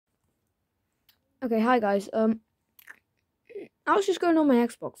Okay, hi guys. I was just going on my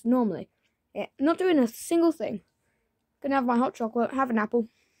Xbox normally. Yeah, not doing a single thing. Gonna have my hot chocolate, have an apple,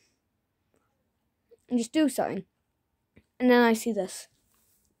 and just do something. And then I see this.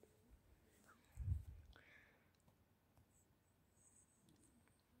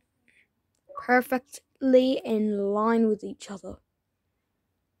 Perfectly in line with each other.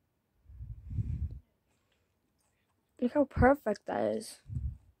 Look how perfect that is.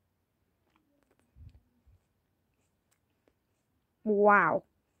 Wow.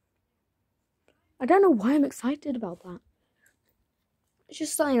 I don't know why I'm excited about that. It's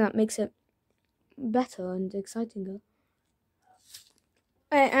just something that makes it better and exciting.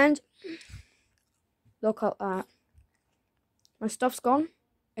 And look at that. My stuff's gone,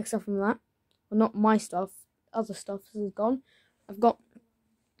 except from that. Well, not my stuff. Other stuff is gone. I've got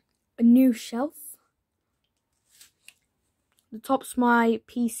a new shelf. The top's my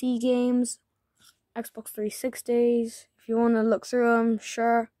PC games, Xbox 360s. If you want to look through them,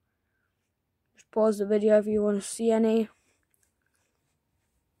 sure. Just pause the video if you want to see any.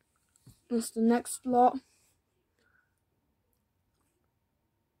 That's the next lot.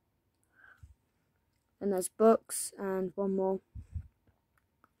 And there's books and one more.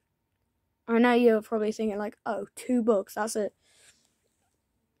 I know you're probably thinking like, oh, 2 books, that's it.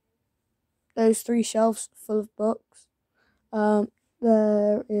 Those 3 shelves full of books.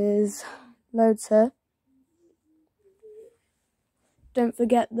 There is loads here. Don't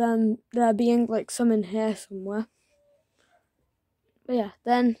forget there being like some in here somewhere. But yeah,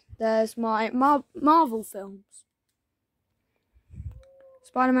 then there's my Marvel films.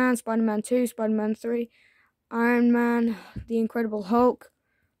 Spider-Man, Spider-Man 2, Spider-Man 3, Iron Man, The Incredible Hulk,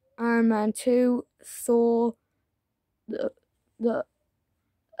 Iron Man 2, Thor, the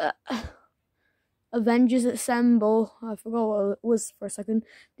Avengers Assemble, I forgot what it was for a second,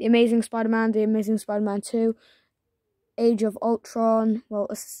 The Amazing Spider-Man, The Amazing Spider-Man 2, Age of Ultron,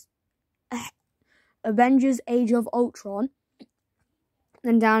 Avengers Age of Ultron.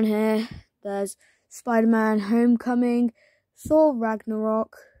 Then down here, there's Spider-Man Homecoming, Thor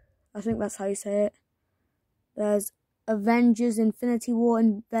Ragnarok, I think that's how you say it. There's Avengers Infinity War,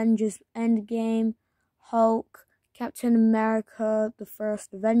 Avengers Endgame, Hulk, Captain America, the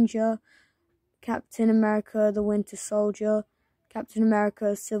First Avenger, Captain America, the Winter Soldier, Captain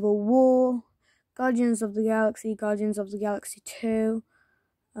America, Civil War, Guardians of the Galaxy 2.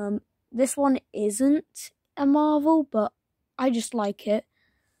 This one isn't a Marvel, but I just like it.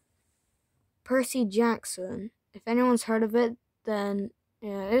 Percy Jackson. If anyone's heard of it, then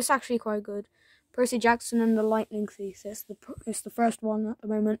yeah, it's actually quite good. Percy Jackson and the Lightning Thief. It's the first one at the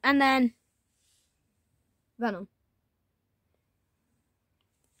moment. And then Venom.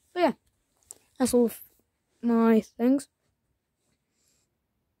 But yeah, that's all of my things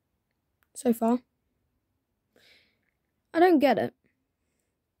so far. I don't get it.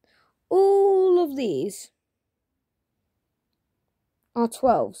 All of these are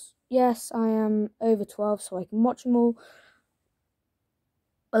 12s. Yes, I am over 12, so I can watch them all.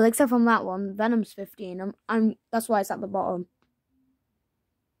 Well, except from that one, Venom's 15. That's why it's at the bottom.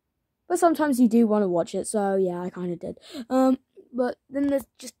 But sometimes you do want to watch it, so yeah, I kind of did. But then there's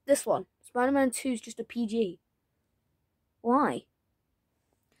just this one. Spider-Man 2 is just a PG. Why?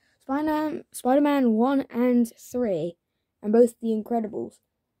 Spider-Man 1 and 3, and both The Incredibles,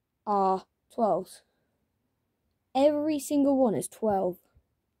 are 12s. Every single one is 12.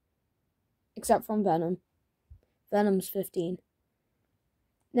 Except from Venom. Venom's 15.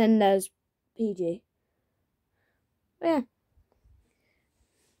 Then there's PG. But yeah.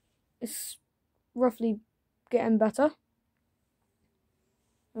 It's roughly getting better.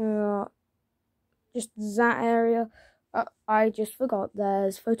 Just that area. I just forgot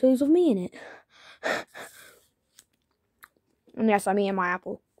there's photos of me in it. And yes, I'm eating my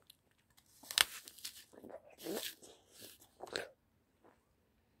apple.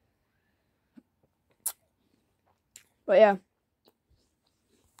 But yeah.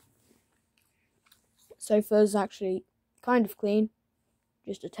 Sofa's actually kind of clean.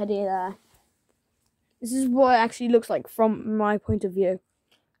 Just a teddy there. This is what it actually looks like from my point of view.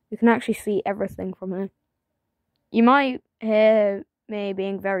 You can actually see everything from here. You might hear me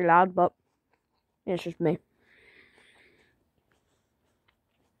being very loud, but it's just me.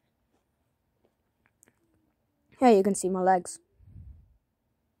 Here you can see my legs.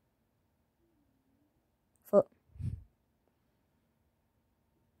 Foot.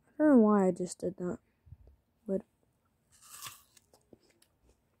 I don't know why I just did that. Weird.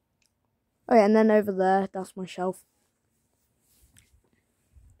 Oh yeah, and then over there, that's my shelf.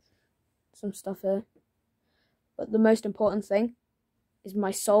 Some stuff here. But the most important thing is my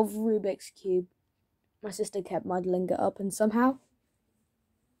Solve Rubik's Cube. my sister kept muddling it up, and somehow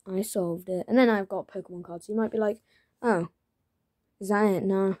I solved it. And then I've got Pokemon cards. You might be like, oh, is that it?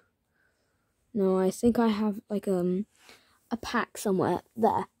 No. No, I think I have like a pack somewhere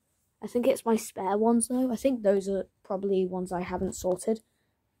there. I think it's my spare ones though. I think those are probably ones I haven't sorted.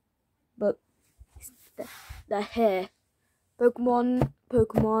 But they're here. Pokemon.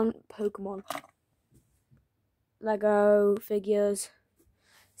 Lego figures.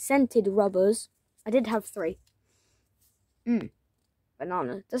 Scented rubbers. I did have 3.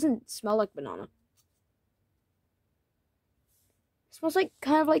 Banana. Doesn't smell like banana. It smells like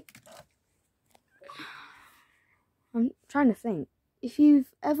kind of like... I'm trying to think. If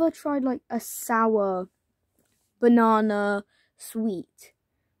you've ever tried like a sour banana sweet,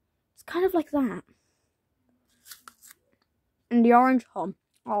 it's kind of like that. And the orange,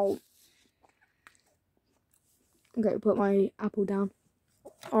 oh. Okay, put my apple down.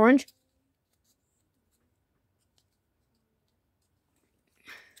 Orange.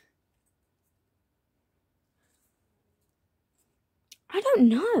 I don't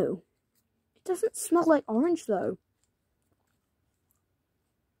know. It doesn't smell like orange though.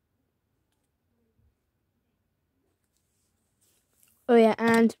 Oh yeah,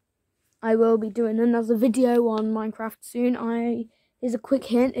 and I will be doing another video on Minecraft soon. Here's a quick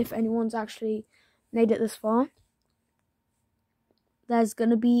hint if anyone's actually made it this far. There's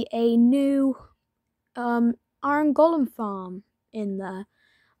gonna be a new Iron Golem farm in there.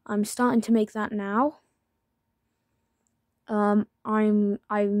 I'm starting to make that now. I'm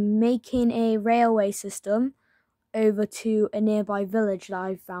making a railway system over to a nearby village that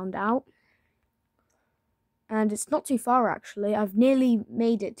I've found out. And it's not too far actually. I've nearly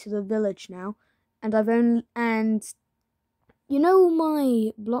made it to the village now. And you know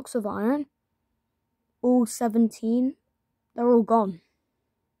my blocks of iron? All 17? They're all gone.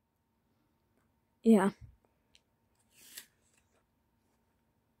 Yeah.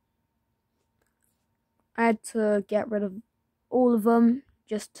 I had to get rid of all of them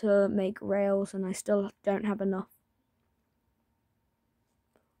just to make rails, and I still don't have enough.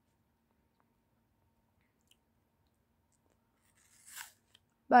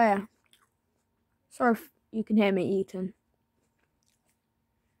 But yeah, sorry if you can hear me eating.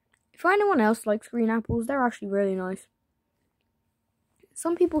 If anyone else likes green apples, they're actually really nice.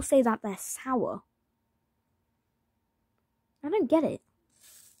 Some people say that they're sour. I don't get it.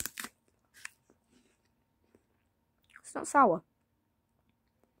 It's not sour.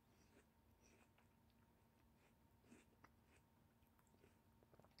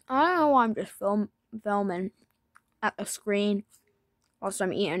 I don't know why I'm just filming at the screen whilst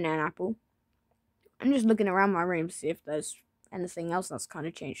I'm eating an apple. I'm just looking around my room to see if there's anything else that's kind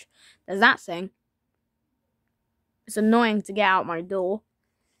of changed. There's that thing. It's annoying to get out my door.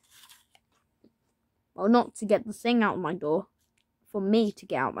 Well, not to get the thing out my door. For me to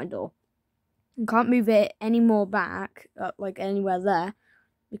get out my door. I can't move it any more back, like anywhere there,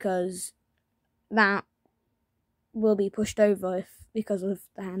 because that will be pushed over because of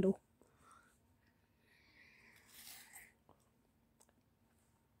the handle.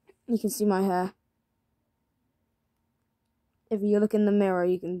 You can see my hair. If you look in the mirror,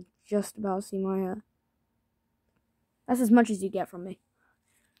 you can just about see my hair. That's as much as you get from me.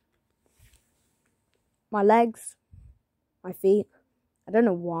 My legs, my feet, I don't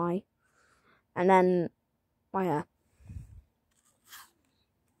know why, and then my hair.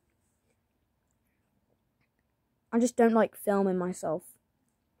 I just don't like filming myself.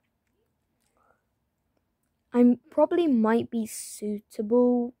 I probably might be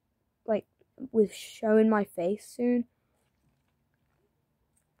suitable, like, with showing my face soon.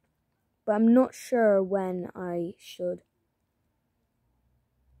 But I'm not sure when I should.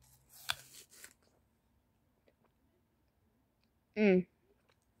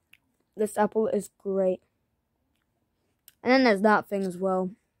 This apple is great. And then there's that thing as well.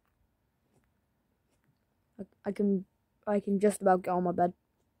 I can just about get on my bed.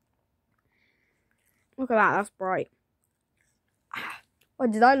 Look at that, that's bright. Or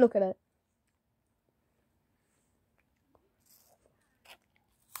did I look at it?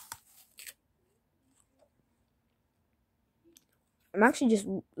 I'm actually just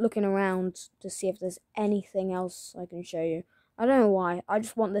looking around to see if there's anything else I can show you. I don't know why. I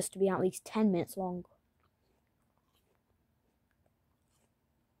just want this to be at least 10 minutes long.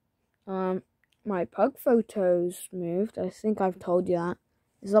 My pug photos moved. I think I've told you that.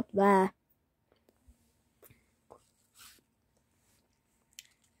 It's up there.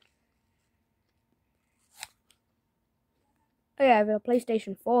 Oh yeah, I have a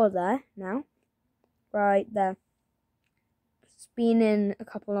PlayStation 4 there now. Right there. It's been in a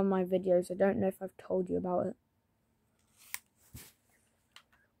couple of my videos. I don't know if I've told you about it.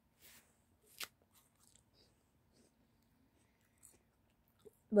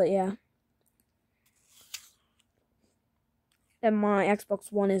 But yeah. And my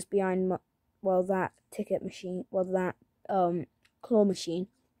Xbox One is behind that ticket machine. Well, that claw machine.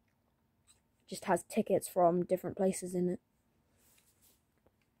 Just has tickets from different places in it.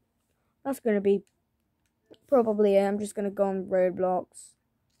 That's going to be probably it. I'm just going to go on Roblox.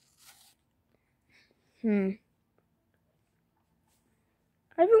 I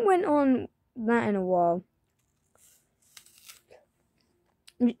haven't went on that in a while.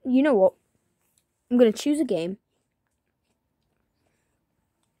 You know what? I'm going to choose a game.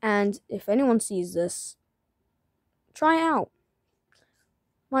 And if anyone sees this, try it out.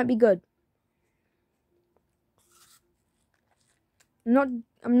 Might be good. I'm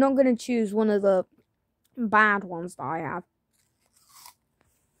not going to choose one of the bad ones that I have.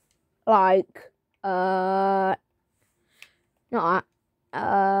 Like, not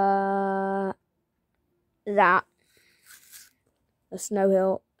that. The Snow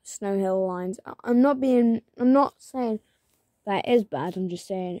Hill Lines. I'm not saying that is bad. I'm just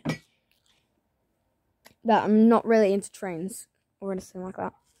saying that I'm not really into trains or anything like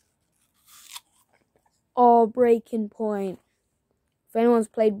that. Or Breaking Point. If anyone's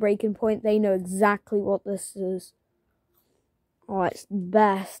played Breaking Point, they know exactly what this is. Oh, it's the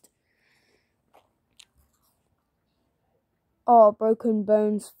best. Oh, Broken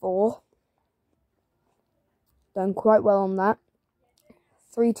Bones 4. Done quite well on that.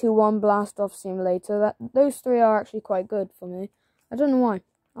 3-2-1 Blast Off Simulator. Those three are actually quite good for me. I don't know why.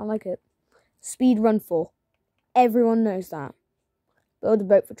 I like it. Speedrun 4. Everyone knows that. Build a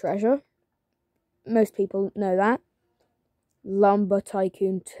Boat for Treasure. Most people know that. Lumber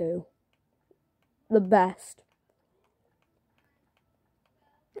Tycoon 2. The best.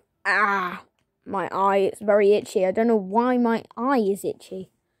 Ah! My eye, it's very itchy. I don't know why my eye is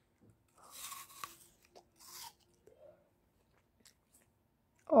itchy.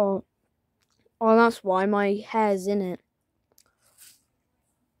 Oh, that's why my hair's in it.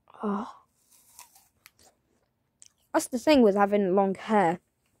 Oh. That's the thing with having long hair.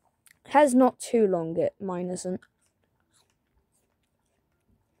 Hair's not too long, mine isn't.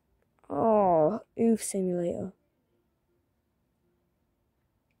 Oh, Oof Simulator.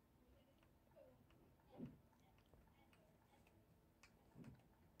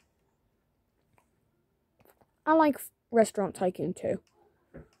 I like Restaurant Tycoon 2.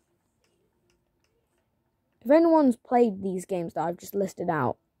 If anyone's played these games that I've just listed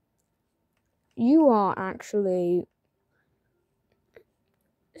out, you are actually...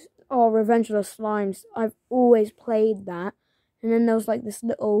 Oh, Revenge of the Slimes. I've always played that. And then there was like this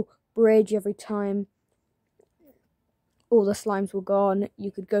little bridge every time all the slimes were gone.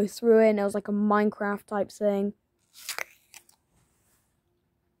 You could go through it and it was like a Minecraft type thing.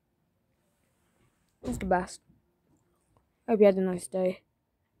 It was the best. Hope you had a nice day.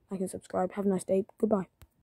 Like and subscribe. Have a nice day. Goodbye.